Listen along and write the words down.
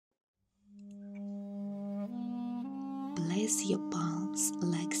Place your palms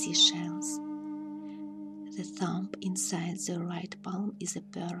like seashells. The thumb inside the right palm is a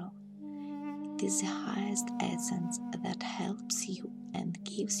pearl. It is the highest essence that helps you and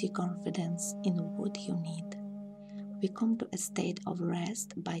gives you confidence in what you need. We come to a state of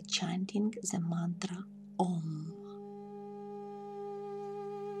rest by chanting the mantra Om.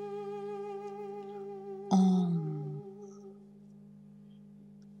 Om.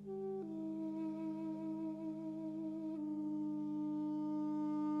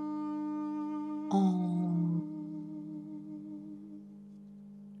 Om.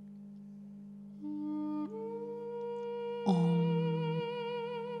 Om.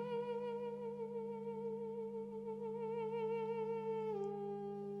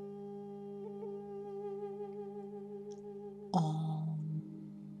 Om.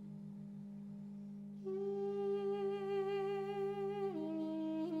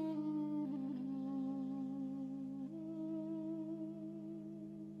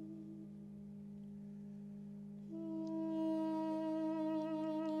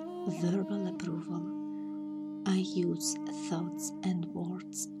 Verbal approval. I use thoughts and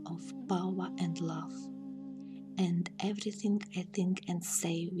words of power and love, and everything I think and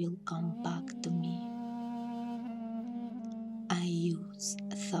say will come back to me. I use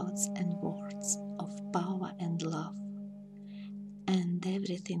thoughts and words of power and love, and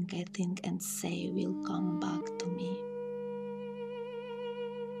everything I think and say will come back to me.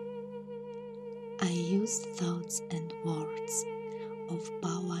 I use thoughts and words of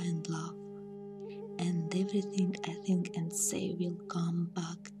power and love, and everything I think and say will come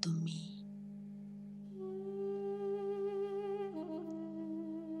back to me.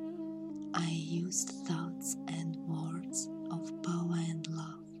 I use thoughts and words of power and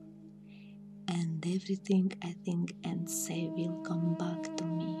love, and everything I think and say will come back to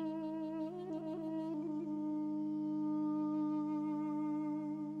me.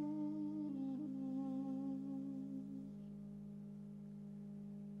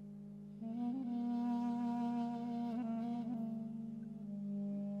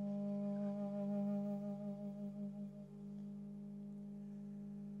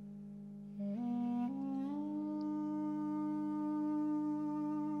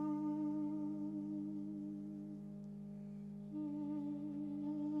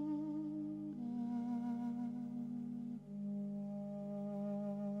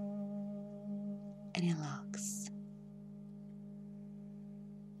 Relax.